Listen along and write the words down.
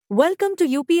Welcome to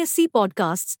UPSC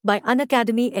Podcasts by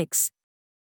Unacademy X.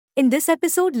 In this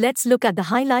episode, let's look at the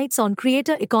highlights on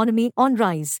creator economy on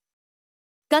rise.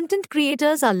 Content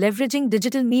creators are leveraging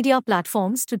digital media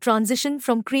platforms to transition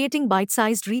from creating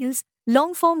bite-sized reels,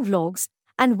 long-form vlogs,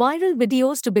 and viral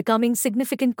videos to becoming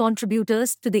significant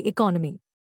contributors to the economy.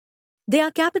 They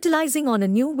are capitalizing on a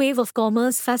new wave of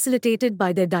commerce facilitated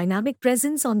by their dynamic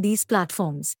presence on these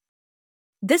platforms.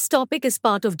 This topic is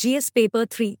part of GS Paper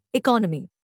 3, Economy.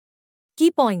 Key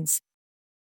points.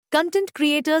 Content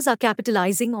creators are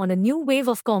capitalizing on a new wave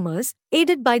of commerce,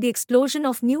 aided by the explosion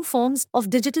of new forms of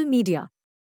digital media.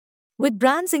 With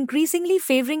brands increasingly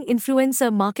favoring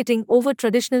influencer marketing over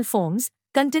traditional forms,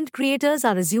 content creators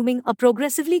are assuming a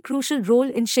progressively crucial role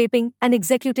in shaping and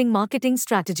executing marketing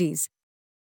strategies.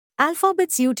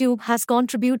 Alphabet's YouTube has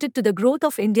contributed to the growth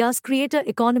of India's creator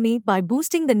economy by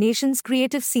boosting the nation's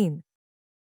creative scene.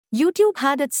 YouTube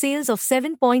had its sales of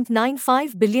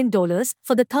 $7.95 billion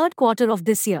for the third quarter of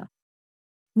this year.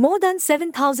 More than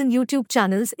 7,000 YouTube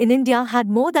channels in India had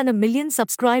more than 1 million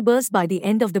subscribers by the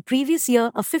end of the previous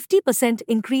year, a 50%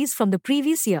 increase from the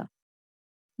previous year.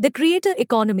 The creator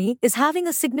economy is having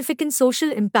a significant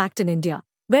social impact in India,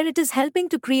 where it is helping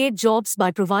to create jobs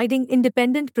by providing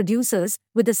independent producers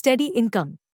with a steady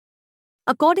income.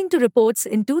 According to reports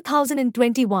in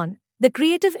 2021, the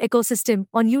creative ecosystem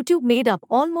on YouTube made up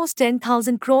almost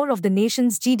 10,000 crore of the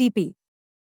nation's GDP.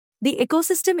 The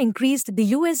ecosystem increased the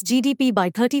US GDP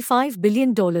by $35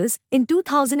 billion in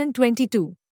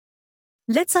 2022.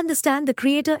 Let's understand the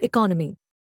creator economy.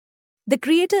 The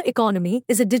creator economy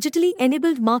is a digitally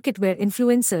enabled market where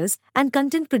influencers and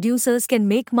content producers can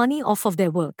make money off of their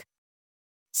work.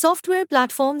 Software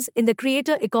platforms in the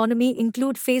creator economy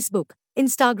include Facebook,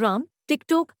 Instagram,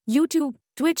 TikTok, YouTube,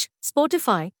 Twitch,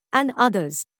 Spotify, and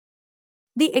others.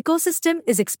 The ecosystem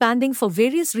is expanding for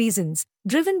various reasons,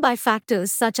 driven by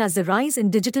factors such as the rise in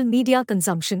digital media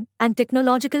consumption and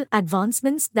technological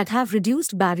advancements that have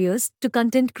reduced barriers to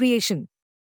content creation.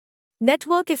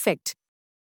 Network effect.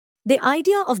 The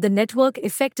idea of the network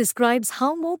effect describes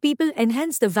how more people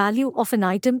enhance the value of an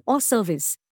item or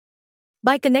service.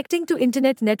 By connecting to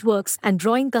internet networks and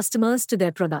drawing customers to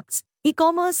their products,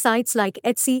 e-commerce sites like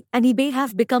Etsy and eBay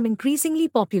have become increasingly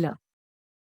popular.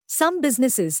 Some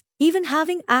businesses, even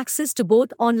having access to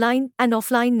both online and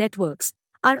offline networks,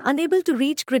 are unable to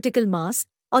reach critical mass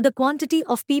or the quantity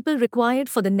of people required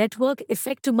for the network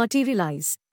effect to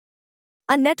materialize.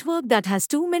 A network that has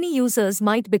too many users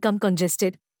might become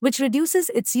congested, which reduces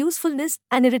its usefulness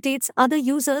and irritates other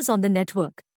users on the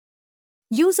network.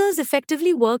 Users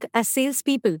effectively work as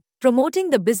salespeople,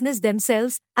 promoting the business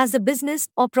themselves as the business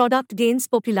or product gains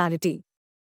popularity.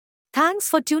 Thanks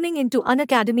for tuning into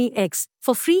Unacademy X.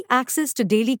 For free access to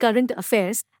daily current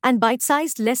affairs and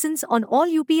bite-sized lessons on all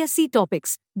UPSC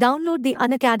topics, download the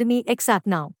Unacademy X app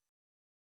now.